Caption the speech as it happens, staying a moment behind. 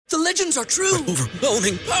The legends are true.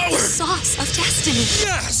 Overwhelming power! Sauce of destiny.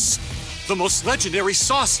 Yes! The most legendary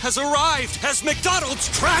sauce has arrived as McDonald's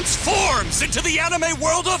transforms into the anime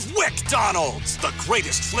world of WickDonald's. The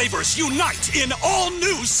greatest flavors unite in all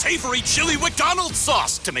new savory chili McDonald's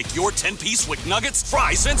sauce to make your 10-piece Wick Nuggets,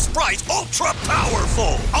 fries, and Sprite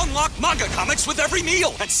ultra-powerful. Unlock manga comics with every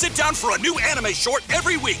meal and sit down for a new anime short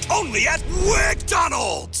every week only at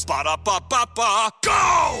WickDonald's. Ba-da-ba-ba-ba,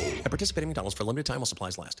 go! At participating McDonald's for a limited time while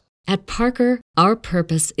supplies last. At Parker, our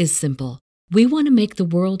purpose is simple. We want to make the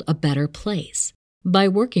world a better place by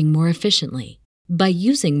working more efficiently, by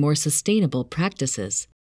using more sustainable practices,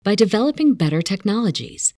 by developing better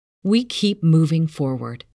technologies. We keep moving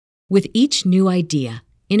forward. With each new idea,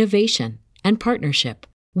 innovation, and partnership,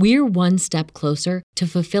 we're one step closer to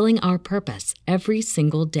fulfilling our purpose every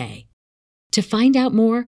single day. To find out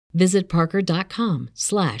more, visit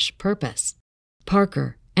parker.com/purpose.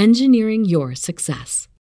 Parker, engineering your success.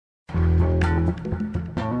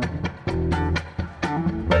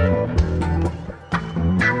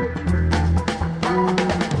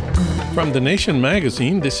 From The Nation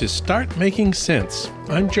magazine, this is Start Making Sense.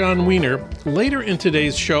 I'm John Wiener. Later in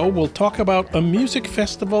today's show, we'll talk about a music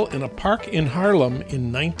festival in a park in Harlem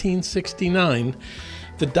in 1969.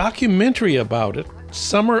 The documentary about it,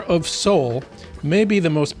 Summer of Soul, may be the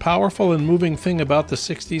most powerful and moving thing about the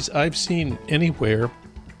 60s I've seen anywhere.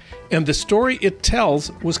 And the story it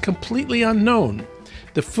tells was completely unknown.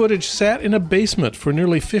 The footage sat in a basement for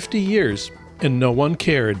nearly 50 years, and no one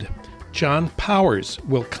cared. John Powers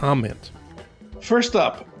will comment. First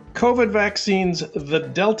up, COVID vaccines, the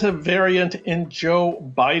Delta variant, and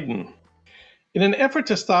Joe Biden. In an effort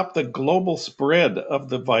to stop the global spread of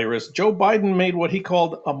the virus, Joe Biden made what he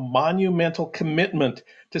called a monumental commitment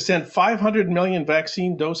to send 500 million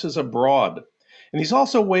vaccine doses abroad. And he's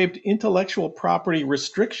also waived intellectual property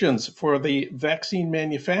restrictions for the vaccine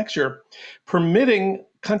manufacturer, permitting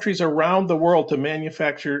countries around the world to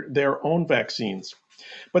manufacture their own vaccines.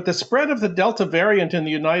 But the spread of the Delta variant in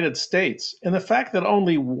the United States and the fact that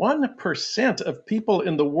only 1% of people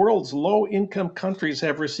in the world's low-income countries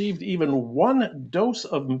have received even one dose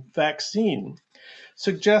of vaccine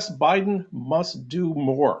suggests Biden must do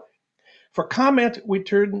more. For comment, we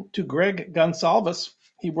turn to Greg Gonsalves.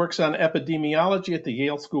 He works on epidemiology at the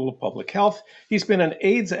Yale School of Public Health. He's been an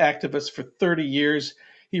AIDS activist for 30 years.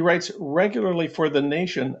 He writes regularly for The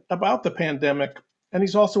Nation about the pandemic, and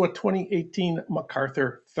he's also a 2018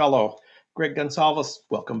 MacArthur Fellow. Greg Gonsalves,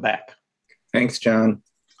 welcome back. Thanks, John.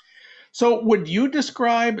 So would you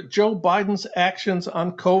describe Joe Biden's actions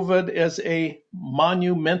on COVID as a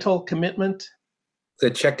monumental commitment?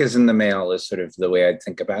 The check is in the mail is sort of the way I'd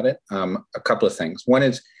think about it. A couple of things. One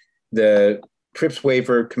is the TRIPS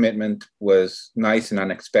waiver commitment was nice and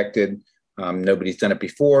unexpected. Nobody's done it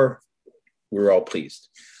before. We were all pleased.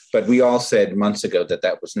 But we all said months ago that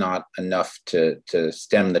that was not enough to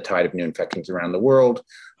stem the tide of new infections around the world,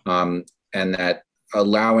 and that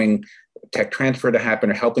allowing tech transfer to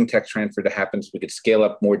happen or helping tech transfer to happen so we could scale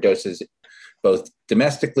up more doses both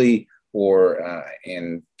domestically or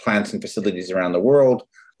in plants and facilities around the world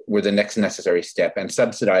were the next necessary step, and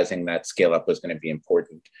subsidizing that scale up was going to be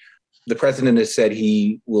important. The president has said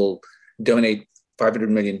he will donate 500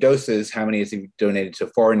 million doses. How many has he donated so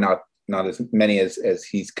far? Not as many as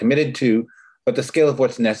he's committed to, but the scale of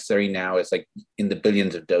what's necessary now is like in the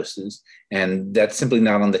billions of doses. And that's simply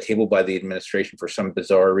not on the table by the administration for some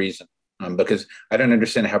bizarre reason, because I don't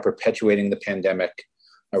understand how perpetuating the pandemic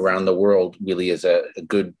around the world really is a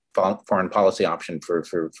good foreign policy option for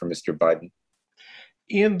Mr. Biden.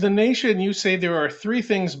 In The Nation, you say there are three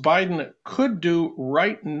things Biden could do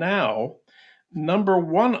right now. Number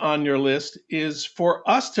one on your list is for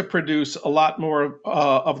us to produce a lot more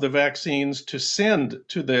of the vaccines to send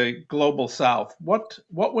to the global south. What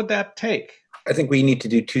would that take? I think we need to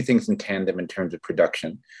do two things in tandem in terms of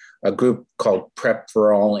production. A group called Prep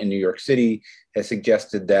for All in New York City has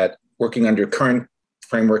suggested that working under current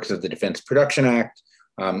frameworks of the Defense Production Act,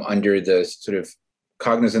 under the sort of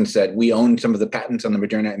cognizance that we own some of the patents on the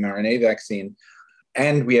Moderna mRNA vaccine,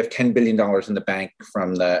 and we have $10 billion in the bank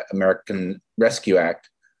from the American Rescue Act,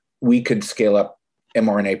 we could scale up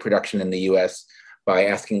mRNA production in the US by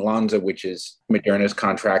asking Lonza, which is Moderna's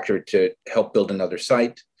contractor, to help build another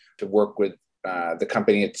site, to work with the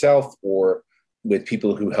company itself or with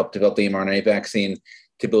people who helped develop the mRNA vaccine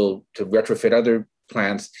to retrofit other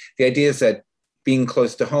plants. The idea is that being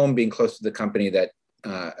close to home, being close to the company that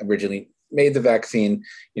originally made the vaccine,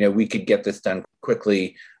 we could get this done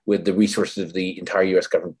quickly with the resources of the entire US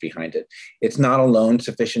government behind it. It's not alone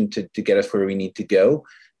sufficient to get us where we need to go.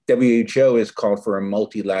 WHO has called for a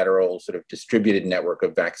multilateral sort of distributed network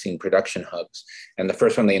of vaccine production hubs. And the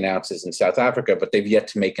first one they announced is in South Africa, but they've yet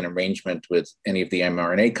to make an arrangement with any of the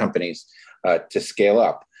mRNA companies to scale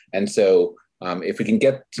up. And so if we can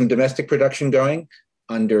get some domestic production going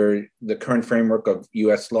under the current framework of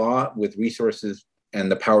US law with resources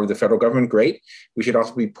and the power of the federal government, great. We should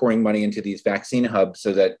also be pouring money into these vaccine hubs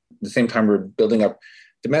so that at the same time we're building up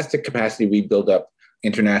domestic capacity, we build up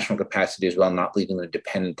international capacity as well, not leaving them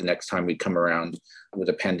dependent the next time we come around with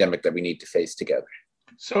a pandemic that we need to face together.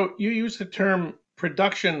 So you use the term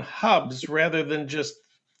production hubs rather than just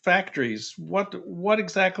factories. What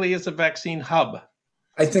exactly is a vaccine hub?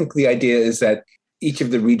 I think the idea is that each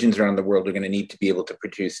of the regions around the world are going to need to be able to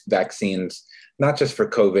produce vaccines, not just for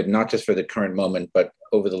COVID, not just for the current moment, but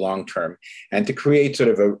over the long term, and to create sort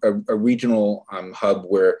of a regional hub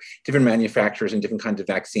where different manufacturers and different kinds of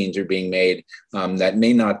vaccines are being made that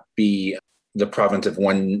may not be the province of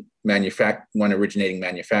one originating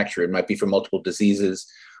manufacturer. It might be for multiple diseases.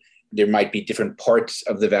 There might be different parts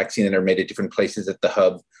of the vaccine that are made at different places at the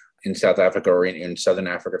hub in South Africa or in Southern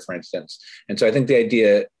Africa, for instance. And so I think the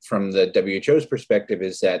idea from the WHO's perspective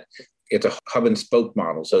is that it's a hub and spoke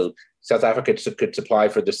model. So South Africa could supply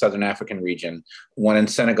for the Southern African region. One in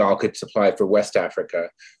Senegal could supply for West Africa.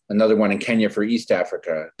 Another one in Kenya for East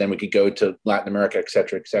Africa. Then we could go to Latin America, et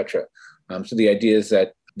cetera, et cetera. So the idea is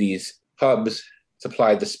that these hubs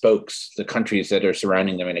supply the spokes, the countries that are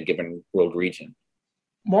surrounding them in a given world region.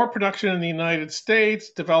 More production in the United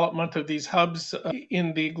States, development of these hubs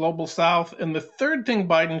in the global south. And the third thing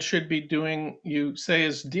Biden should be doing, you say,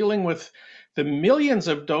 is dealing with the millions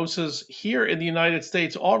of doses here in the United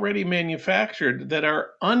States already manufactured that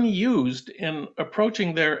are unused and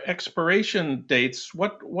approaching their expiration dates.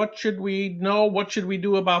 What should we know? What should we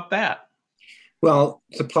do about that? Well,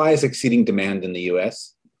 supply is exceeding demand in the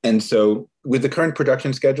US. And so with the current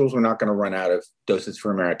production schedules, we're not going to run out of doses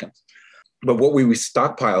for Americans. But what we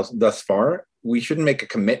stockpile thus far, we shouldn't make a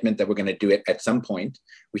commitment that we're going to do it at some point.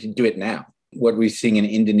 We should do it now. What we're seeing in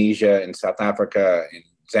Indonesia and South Africa and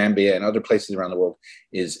Zambia and other places around the world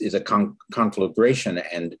is a conflagration,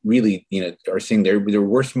 and really, are seeing their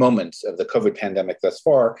worst moments of the COVID pandemic thus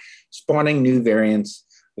far, spawning new variants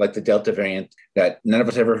like the Delta variant that none of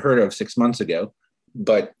us ever heard of 6 months ago,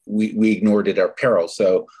 but we ignored at our peril.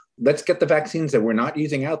 So let's get the vaccines that we're not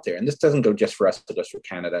using out there. And this doesn't go just for us, it goes for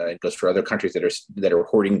Canada, it goes for other countries that are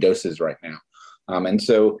hoarding doses right now. And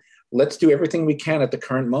so let's do everything we can at the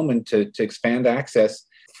current moment to expand access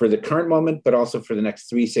for the current moment, but also for the next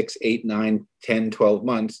 3, 6, 8, 9, 10, 12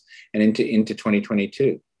 months and into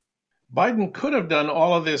 2022. Biden could have done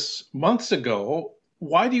all of this months ago.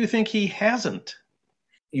 Why do you think he hasn't?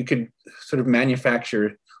 You could sort of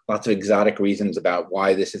manufacture lots of exotic reasons about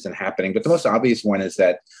why this isn't happening. But the most obvious one is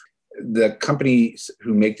that the companies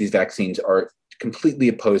who make these vaccines are completely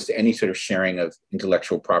opposed to any sort of sharing of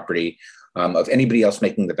intellectual property of anybody else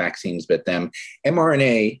making the vaccines but them.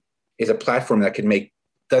 mRNA is a platform that can make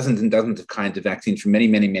dozens and dozens of kinds of vaccines for many,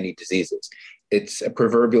 many, many diseases. It's a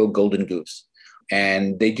proverbial golden goose.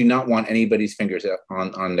 And they do not want anybody's fingers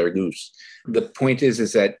on their goose. The point is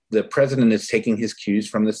that the president is taking his cues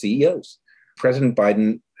from the CEOs. President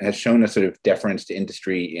Biden has shown a sort of deference to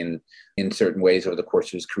industry in certain ways over the course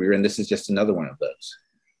of his career, and this is just another one of those.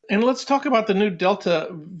 And let's talk about the new Delta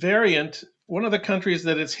variant. One of the countries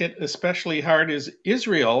that it's hit especially hard is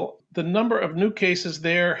Israel. The number of new cases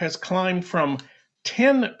there has climbed from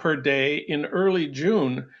 10 per day in early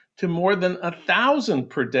June to more than 1,000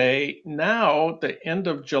 per day now, the end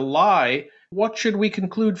of July. What should we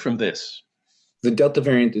conclude from this? The Delta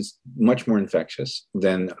variant is much more infectious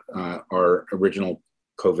than our original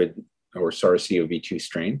COVID or SARS-CoV-2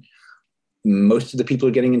 strain. Most of the people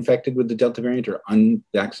who are getting infected with the Delta variant are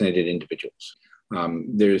unvaccinated individuals.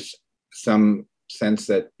 There's some sense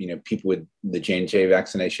that people with the J&J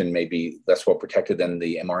vaccination may be less well protected than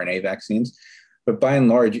the mRNA vaccines, but by and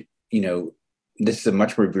large, this is a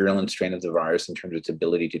much more virulent strain of the virus in terms of its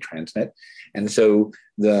ability to transmit, and so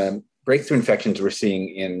the breakthrough infections we're seeing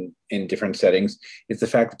in different settings is the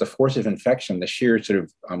fact that the force of infection, the sheer sort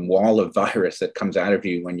of wall of virus that comes out of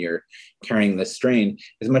you when you're carrying this strain,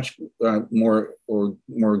 is much more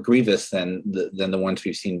grievous than the ones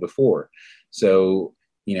we've seen before. So,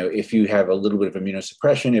 if you have a little bit of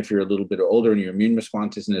immunosuppression, if you're a little bit older and your immune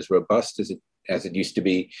response isn't as robust as it used to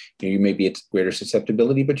be, you may be at greater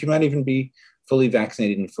susceptibility, but you might even be fully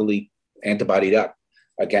vaccinated and fully antibodied up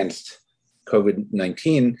against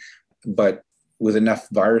COVID-19. But with enough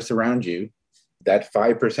virus around you, that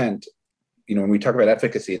 5%, when we talk about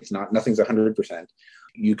efficacy, nothing's 100%.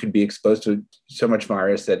 you could be exposed to so much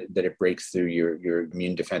virus that it breaks through your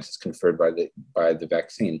immune defenses conferred by the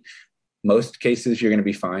vaccine. Most cases, you're going to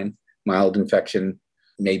be fine. Mild infection,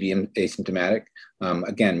 maybe asymptomatic.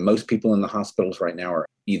 Again, most people in the hospitals right now are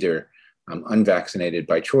either unvaccinated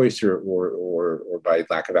by choice or by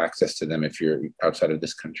lack of access to them if you're outside of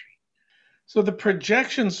this country. So the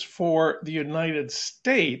projections for the United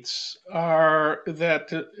States are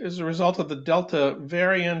that as a result of the Delta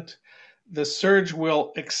variant, the surge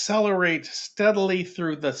will accelerate steadily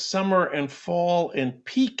through the summer and fall and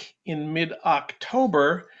peak in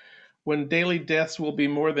mid-October, when daily deaths will be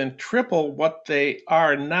more than triple what they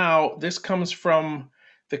are now. This comes from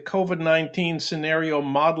the COVID-19 Scenario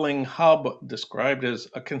Modeling Hub, described as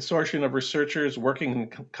a consortium of researchers working in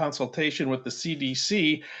consultation with the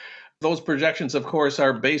CDC. Those projections, of course,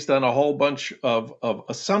 are based on a whole bunch of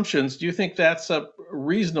assumptions. Do you think that's a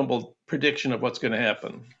reasonable prediction of what's going to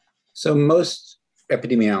happen? So most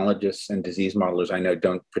epidemiologists and disease modelers I know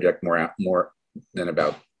don't predict more than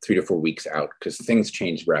about 3 to 4 weeks out, because things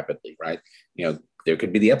change rapidly, right? There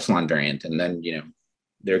could be the epsilon variant, and then,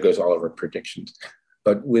 there goes all of our predictions.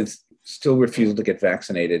 But with still refusal to get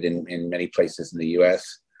vaccinated in many places in the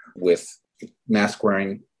US, with mask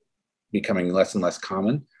wearing becoming less and less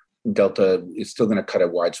common, Delta is still going to cut a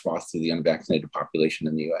wide swath through the unvaccinated population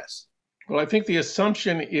in the US. Well, I think the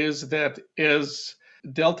assumption is that as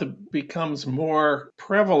Delta becomes more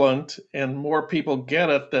prevalent and more people get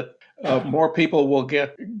it, that more people will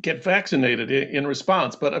get vaccinated in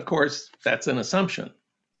response. But of course, that's an assumption.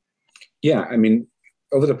 Yeah, I mean,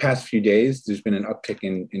 over the past few days, there's been an uptick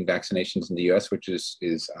in vaccinations in the US, which is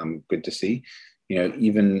good to see.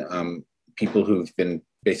 Even people who've been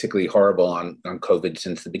basically horrible on COVID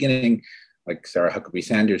since the beginning, like Sarah Huckabee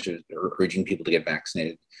Sanders, are urging people to get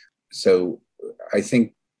vaccinated. So I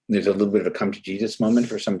think there's a little bit of a come to Jesus moment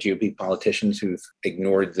for some GOP politicians who've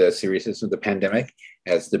ignored the seriousness of the pandemic,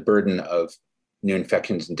 as the burden of new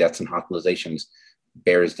infections and deaths and hospitalizations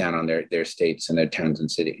bears down on their states and their towns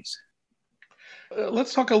and cities.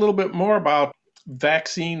 Let's talk a little bit more about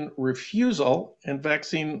vaccine refusal and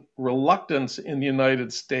vaccine reluctance in the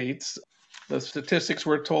United States. The statistics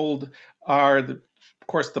we're told are, of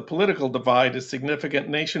course, the political divide is significant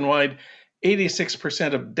nationwide.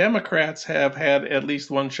 86% of Democrats have had at least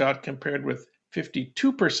one shot, compared with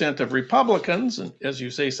 52% of Republicans. And as you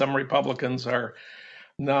say, some Republicans are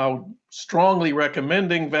now strongly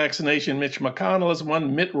recommending vaccination. Mitch McConnell is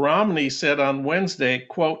one. Mitt Romney said on Wednesday,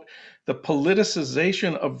 quote, "The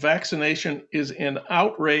politicization of vaccination is an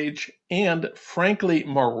outrage and frankly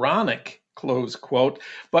moronic," close quote.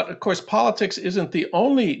 But of course, politics isn't the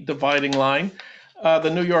only dividing line.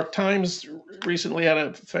 The New York Times recently had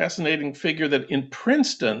a fascinating figure that in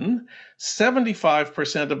Princeton,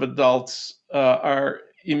 75% of adults are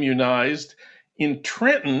immunized. In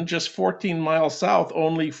Trenton, just 14 miles south,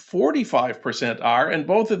 only 45% are. And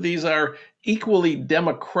both of these are equally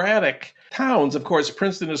Democratic towns. Of course,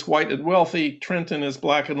 Princeton is white and wealthy. Trenton is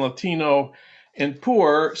Black and Latino and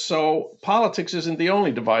poor. So politics isn't the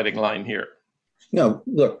only dividing line here. No,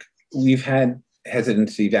 look, we've had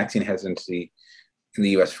vaccine hesitancy in the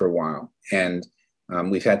US for a while. And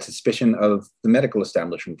we've had suspicion of the medical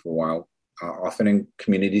establishment for a while, often in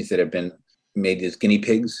communities that have been made as guinea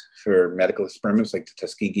pigs for medical experiments, like the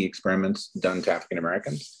Tuskegee experiments done to African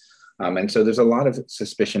Americans. And so there's a lot of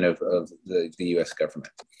suspicion of the US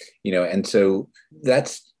government, and so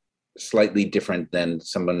that's slightly different than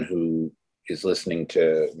someone who is listening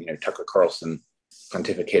to, Tucker Carlson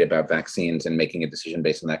pontificate about vaccines and making a decision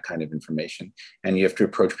based on that kind of information. And you have to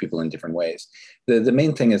approach people in different ways. The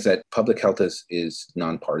main thing is that public health is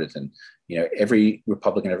nonpartisan. Every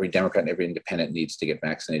Republican, every Democrat, and every independent needs to get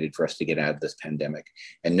vaccinated for us to get out of this pandemic.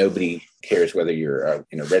 And nobody cares whether you're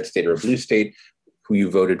in a red state or a blue state, who you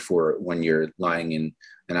voted for when you're lying in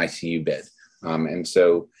an ICU bed. And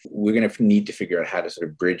so we're going to need to figure out how to sort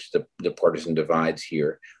of bridge the partisan divides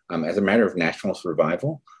here. As a matter of national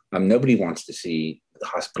survival, nobody wants to see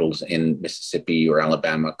hospitals in Mississippi or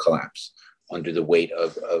Alabama collapse under the weight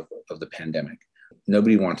of the pandemic.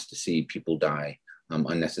 Nobody wants to see people die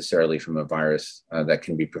unnecessarily from a virus that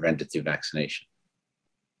can be prevented through vaccination.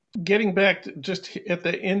 Getting back just at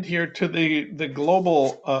the end here to the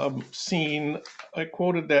global scene, I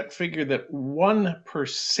quoted that figure that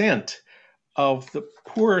 1% of the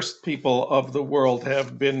poorest people of the world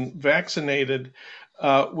have been vaccinated.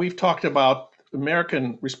 We've talked about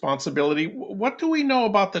American responsibility. What do we know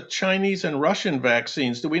about the Chinese and Russian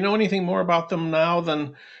vaccines? Do we know anything more about them now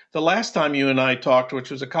than the last time you and I talked,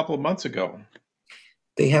 which was a couple of months ago?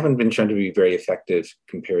 They haven't been shown to be very effective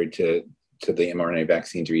compared to the mRNA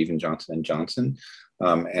vaccines or even Johnson & Johnson.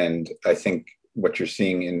 And I think what you're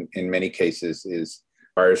seeing in many cases is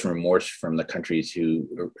buyer's remorse from the countries who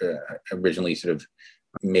originally sort of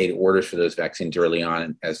made orders for those vaccines early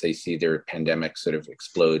on as they see their pandemic sort of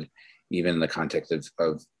explode, even in the context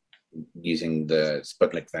of using the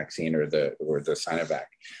Sputnik vaccine or the Sinovac.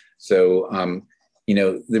 So,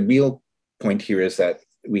 the real point here is that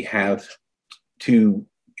we have two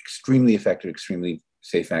extremely effective, extremely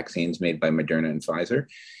safe vaccines made by Moderna and Pfizer.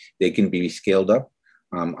 They can be scaled up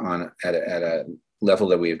at a level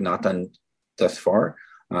that we have not done thus far.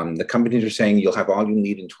 The companies are saying you'll have all you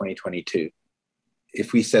need in 2022.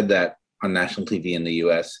 If we said that on national TV in the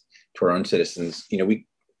US to our own citizens, we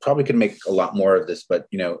probably could make a lot more of this, but,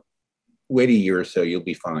 wait a year or so, you'll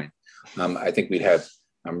be fine. I think we'd have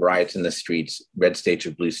riots in the streets, red states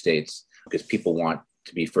or blue states, because people want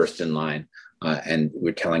to be first in line. And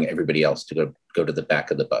we're telling everybody else to go to the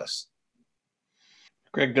back of the bus.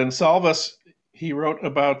 Greg Gonsalves, he wrote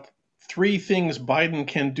about 3 things Biden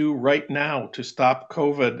can do right now to stop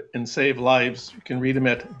COVID and save lives. You can read them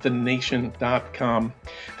at thenation.com.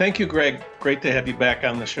 Thank you, Greg. Great to have you back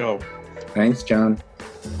on the show. Thanks, John.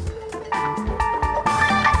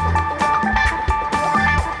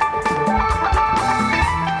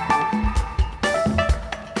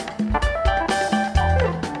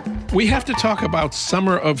 We have to talk about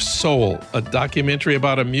Summer of Soul, a documentary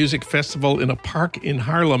about a music festival in a park in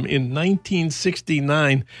Harlem in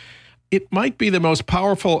 1969. It might be the most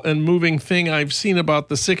powerful and moving thing I've seen about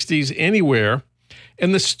the 60s anywhere.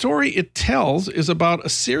 And the story it tells is about a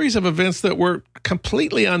series of events that were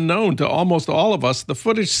completely unknown to almost all of us. The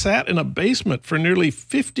footage sat in a basement for nearly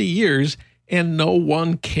 50 years, and no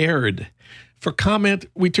one cared. For comment,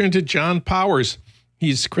 we turn to John Powers.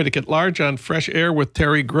 He's critic at large on Fresh Air with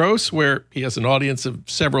Terry Gross, where he has an audience of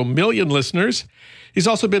several million listeners. He's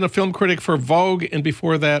also been a film critic for Vogue, and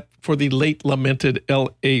before that, for the late lamented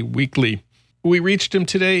L.A. Weekly. We reached him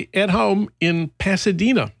today at home in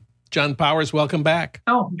Pasadena. John Powers, welcome back.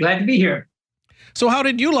 Oh, glad to be here. So how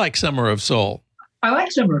did you like Summer of Soul? I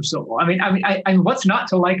like Summer of Soul. I mean, what's not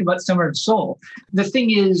to like about Summer of Soul? The thing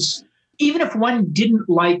is, even if one didn't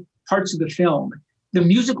like parts of the film, the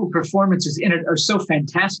musical performances in it are so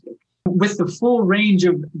fantastic, with the full range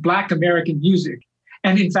of Black American music.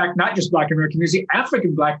 And in fact, not just Black American music,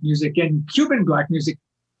 African Black music and Cuban Black music.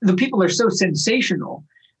 The people are so sensational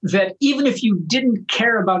that even if you didn't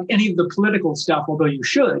care about any of the political stuff, although you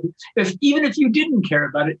should, even if you didn't care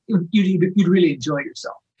about it, you'd really enjoy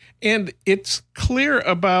yourself. And it's clear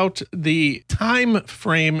about the time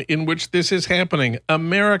frame in which this is happening.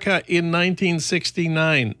 America in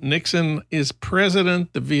 1969. Nixon is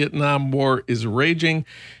president. The Vietnam War is raging.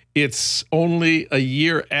 It's only a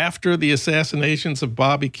year after the assassinations of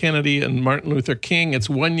Bobby Kennedy and Martin Luther King. It's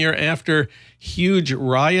 1 year after huge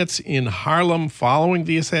riots in Harlem following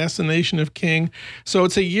the assassination of King. So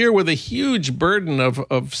it's a year with a huge burden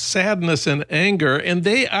of sadness and anger. And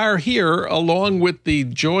they are here along with the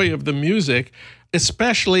joy of the music,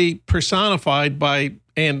 especially personified by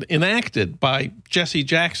and enacted by Jesse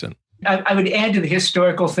Jackson. I would add to the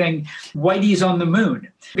historical thing, Whitey's on the Moon,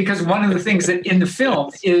 because one of the things that in the film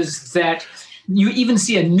is that you even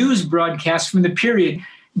see a news broadcast from the period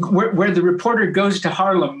where the reporter goes to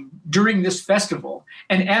Harlem during this festival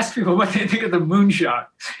and asks people what they think of the moonshot.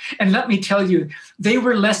 And let me tell you, they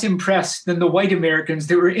were less impressed than the white Americans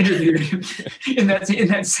that were interviewed in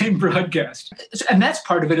that same broadcast. And that's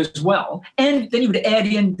part of it as well. And then you would add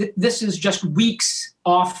in that this is just weeks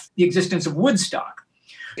off the existence of Woodstock.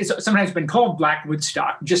 It's sometimes been called Black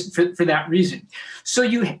Woodstock just for that reason. So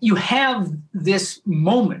you have this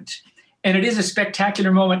moment, and it is a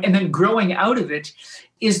spectacular moment. And then growing out of it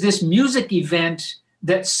is this music event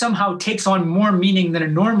that somehow takes on more meaning than a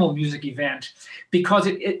normal music event, because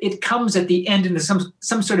it comes at the end into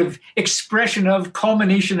some sort of expression of,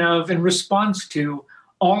 culmination of, and response to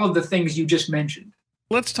all of the things you just mentioned.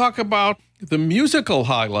 Let's talk about the musical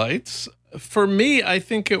highlights. For me, I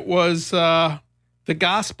think it was the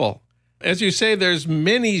gospel. As you say, there's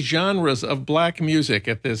many genres of Black music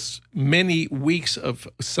at this many weeks of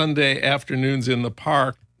Sunday afternoons in the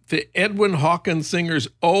park. The Edwin Hawkins singer's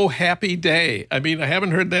Oh Happy Day. I mean, I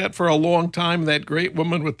haven't heard that for a long time, that great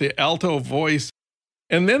woman with the alto voice.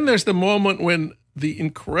 And then there's the moment when the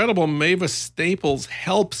incredible Mavis Staples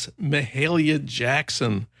helps Mahalia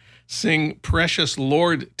Jackson sing Precious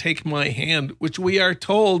Lord, Take My Hand, which we are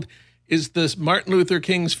told is this Martin Luther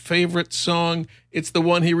King's favorite song. It's the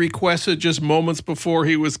one he requested just moments before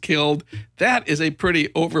he was killed. That is a pretty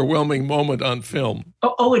overwhelming moment on film.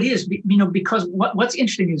 Oh, it is. Because what's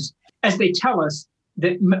interesting is, as they tell us,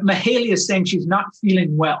 that Mahalia is saying she's not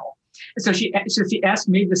feeling well. So she asked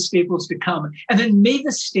Mavis Staples to come. And then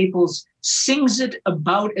Mavis Staples sings it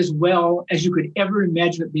about as well as you could ever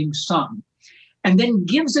imagine it being sung. And then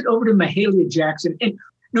gives it over to Mahalia Jackson. And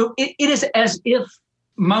it is as if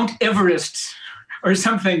Mount Everest or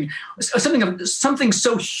something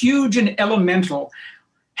so huge and elemental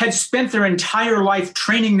had spent their entire life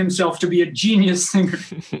training themselves to be a genius singer.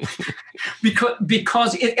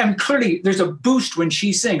 because and clearly there's a boost when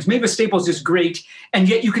she sings. Mavis Staples is great, and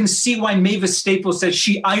yet you can see why Mavis Staples says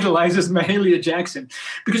she idolizes Mahalia Jackson,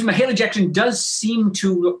 because Mahalia Jackson does seem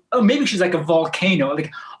to, maybe she's like a volcano,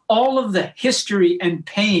 like all of the history and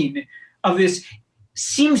pain of this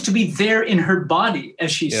seems to be there in her body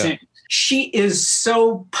as she sings. She is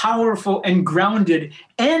so powerful and grounded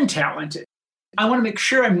and talented. I want to make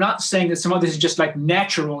sure I'm not saying that some of this is just like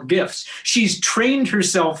natural gifts. She's trained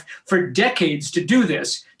herself for decades to do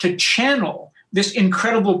this, to channel this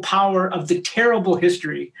incredible power of the terrible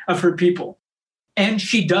history of her people. And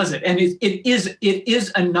she does it. And it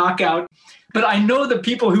is a knockout. But I know the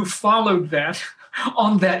people who followed that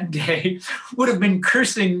on that day would have been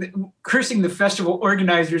cursing the festival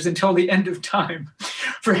organizers until the end of time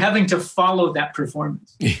for having to follow that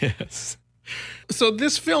performance. Yes. So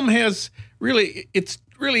this film has it's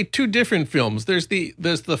really two different films. There's the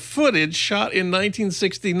footage shot in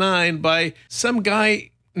 1969 by some guy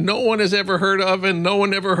no one has ever heard of and no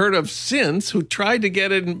one ever heard of since, who tried to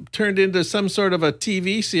get it and turned into some sort of a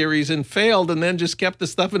TV series and failed, and then just kept the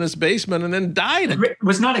stuff in his basement and then died. It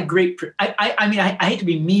was not a great, I hate to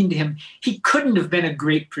be mean to him. He couldn't have been a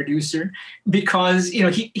great producer because,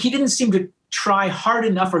 he didn't seem to try hard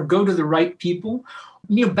enough or go to the right people.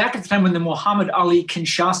 Back at the time when the Muhammad Ali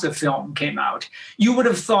Kinshasa film came out, you would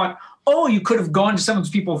have thought, you could have gone to some of those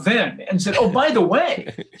people then and said, by the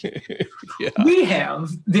way, we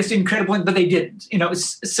have this incredible, but they didn't,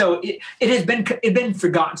 so it had been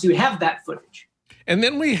forgotten. So you have that footage. And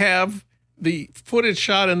then we have the footage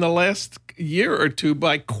shot in the last year or two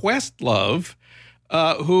by Questlove,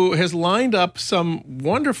 who has lined up some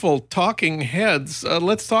wonderful talking heads.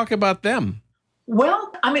 Let's talk about them.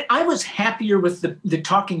 Well, I was happier with the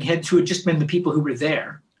talking heads who had just been the people who were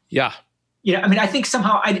there. Yeah. I think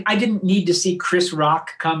somehow I didn't need to see Chris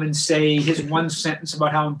Rock come and say his one sentence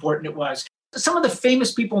about how important it was. Some of the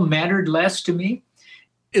famous people mattered less to me.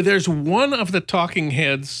 There's one of the talking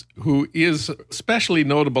heads who is especially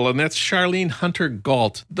notable, and that's Charlene Hunter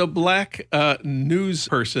Gault, the black news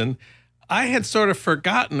person. I had sort of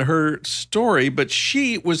forgotten her story, but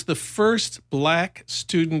she was the first black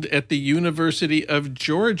student at the University of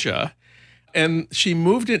Georgia. And she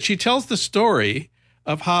tells the story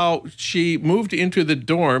of how she moved into the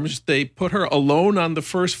dorms. They put her alone on the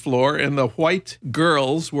first floor, and the white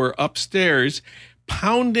girls were upstairs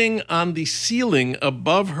pounding on the ceiling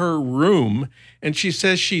above her room. And she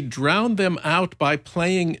says she drowned them out by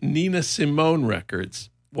playing Nina Simone records.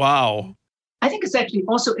 Wow. I think it's actually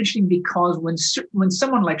also interesting because when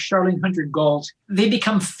someone like Charlene Hunter Gault, they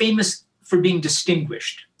become famous for being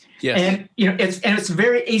distinguished. Yes. And it's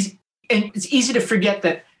very easy, and it's easy to forget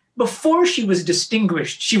that before she was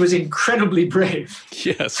distinguished, she was incredibly brave.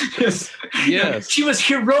 Yes. Yes. She was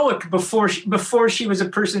heroic before she was a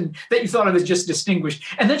person that you thought of as just distinguished.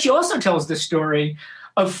 And then she also tells the story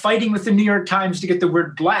of fighting with the New York Times to get the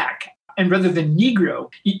word black, and rather than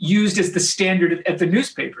Negro, used as the standard at the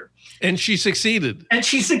newspaper. And she succeeded.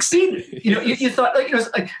 You thought,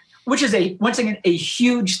 which is once again a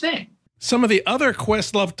huge thing. Some of the other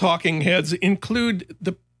Questlove talking heads include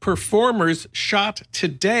the performers shot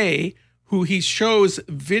today, who he shows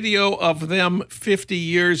video of them 50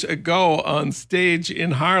 years ago on stage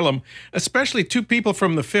in Harlem, especially two people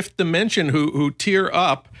from the Fifth Dimension who tear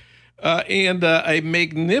up, and a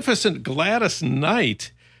magnificent Gladys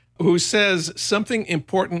Knight, who says something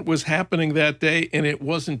important was happening that day, and it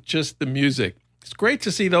wasn't just the music. It's great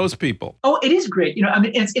to see those people. Oh, it is great.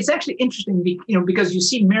 It's actually interesting, because you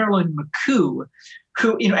see Marilyn McCoo,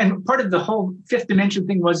 who, and part of the whole Fifth Dimension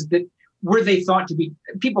thing was that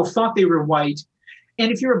people thought they were white.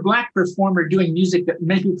 And if you're a black performer doing music that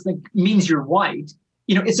many people think means you're white,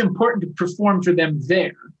 it's important to perform for them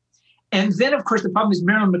there. And then, of course, the problem is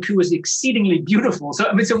Marilyn McCoo is exceedingly beautiful.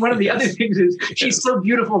 So one of the other things is she's so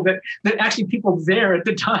beautiful that actually people there at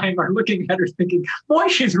the time are looking at her thinking, boy,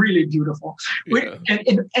 she's really beautiful. Yeah.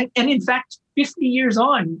 And in fact, 50 years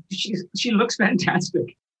on, she looks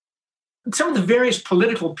fantastic. Some of the various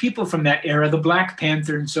political people from that era, the Black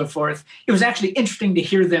Panther and so forth, it was actually interesting to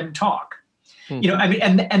hear them talk.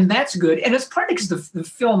 Mm-hmm. And that's good. And it's partly because the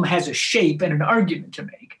film has a shape and an argument to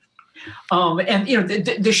make. And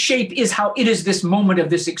the shape is how it is this moment of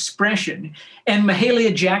this expression. And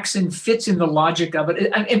Mahalia Jackson fits in the logic of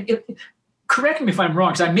it. Correct me if I'm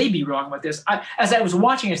wrong, because I may be wrong with this. As I was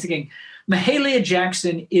watching, I was thinking, Mahalia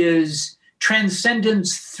Jackson is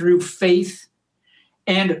transcendence through faith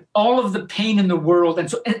and all of the pain in the world. And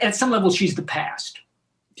so at some level, she's the past.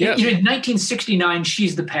 Yes. In 1969,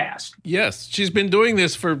 she's the past. Yes, she's been doing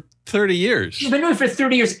this for 30 years. She's been doing it for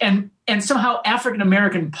 30 years, and somehow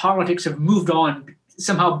African-American politics have moved on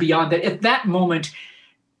somehow beyond that. At that moment,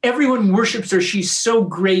 everyone worships her. She's so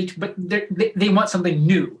great, but they want something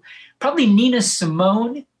new. Probably Nina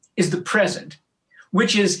Simone is the present,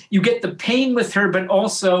 which is you get the pain with her, but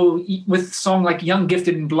also with a song like Young,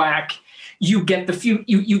 Gifted, and Black, you get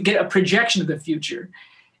you get a projection of the future.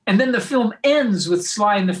 And then the film ends with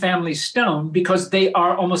Sly and the Family Stone because they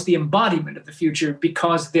are almost the embodiment of the future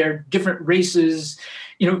because they're different races,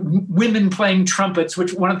 women playing trumpets,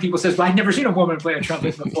 which one of the people says, well, I'd never seen a woman play a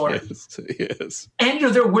trumpet before. Yes. And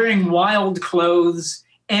they're wearing wild clothes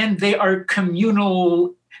and they are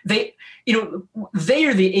communal. They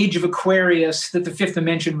are the age of Aquarius that the Fifth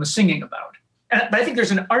Dimension was singing about. But I think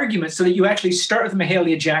there's an argument so that you actually start with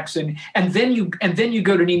Mahalia Jackson, and then you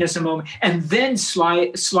go to Nina Simone, and then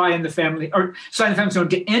Sly and the Family Stone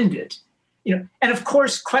to end it. And of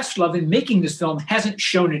course, Questlove in making this film hasn't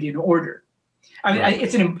shown it in order. I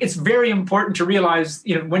mean, it's very important to realize,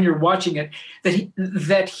 when you're watching it,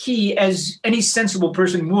 that he, as any sensible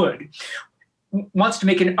person would, wants to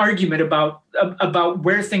make an argument about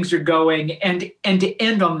where things are going, and to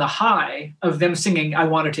end on the high of them singing "I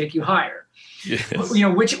Want to Take You Higher." Yes.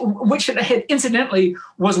 Which incidentally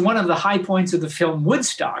was one of the high points of the film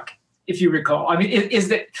Woodstock, if you recall. I mean, is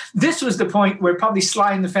that this was the point where probably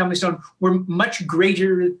Sly and the Family Stone were much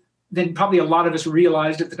greater than probably a lot of us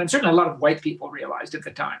realized at the time. Certainly a lot of white people realized at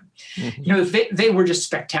the time. Mm-hmm. They were just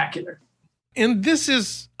spectacular. And this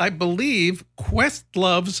is, I believe,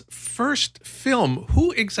 Questlove's first film.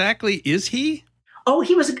 Who exactly is he? Oh,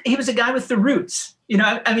 he was a guy with the roots.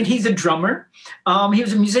 I mean, he's a drummer. He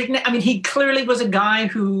was a musician. I mean, he clearly was a guy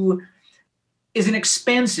who is an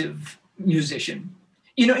expansive musician.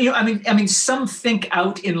 I mean, some think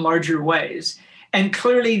out in larger ways. And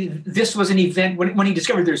clearly, this was an event when he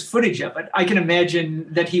discovered there's footage of it. I can imagine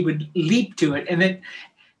that he would leap to it, and then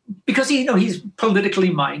because he's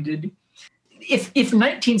politically minded. If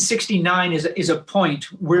 1969 is a point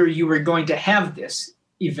where you were going to have this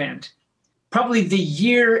event, probably the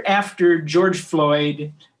year after George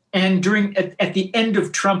Floyd and at the end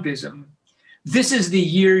of Trumpism, this is the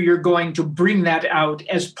year you're going to bring that out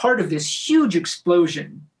as part of this huge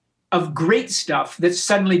explosion of great stuff that's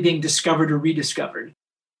suddenly being discovered or rediscovered.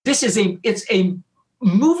 It's a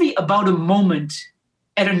movie about a moment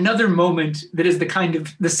at another moment that is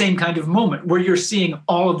the same kind of moment where you're seeing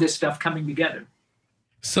all of this stuff coming together.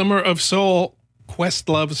 Summer of Soul,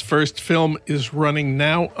 Questlove's first film, is running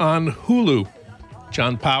now on Hulu.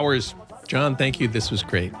 John Powers. John, thank you. This was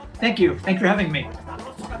great. Thank you. Thank you for having me.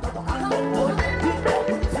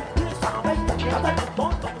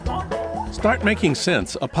 Start Making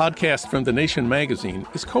Sense, a podcast from The Nation magazine,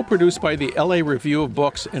 is co-produced by the LA Review of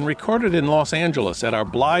Books and recorded in Los Angeles at our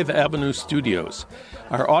Blythe Avenue studios.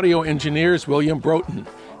 Our audio engineer is William Broughton.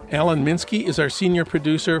 Alan Minsky is our senior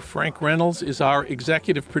producer. Frank Reynolds is our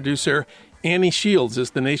executive producer. Annie Shields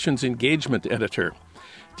is The Nation's engagement editor.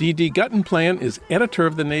 D.D. Guttenplan is editor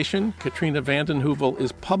of The Nation. Katrina vanden Heuvel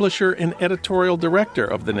is publisher and editorial director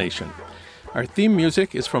of The Nation. Our theme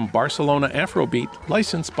music is from Barcelona Afrobeat,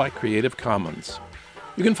 licensed by Creative Commons.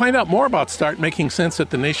 You can find out more about Start Making Sense at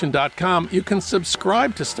thenation.com. You can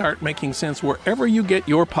subscribe to Start Making Sense wherever you get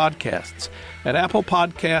your podcasts, at Apple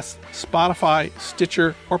Podcasts, Spotify,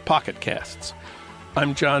 Stitcher, or Pocket Casts.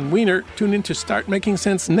 I'm John Wiener. Tune in to Start Making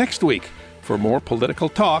Sense next week for more political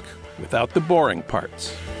talk without the boring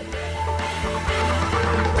parts.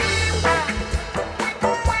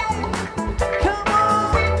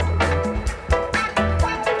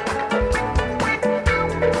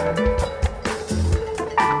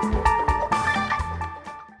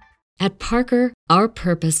 At Parker, our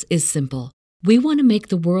purpose is simple. We want to make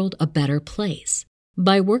the world a better place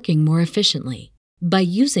by working more efficiently, by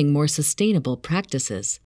using more sustainable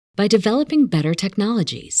practices, by developing better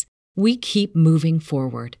technologies. We keep moving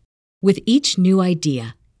forward. With each new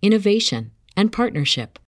idea, innovation, and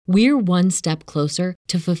partnership, we're one step closer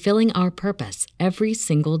to fulfilling our purpose every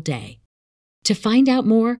single day. To find out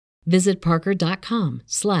more, visit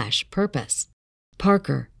parker.com/purpose.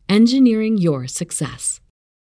 Parker, engineering your success.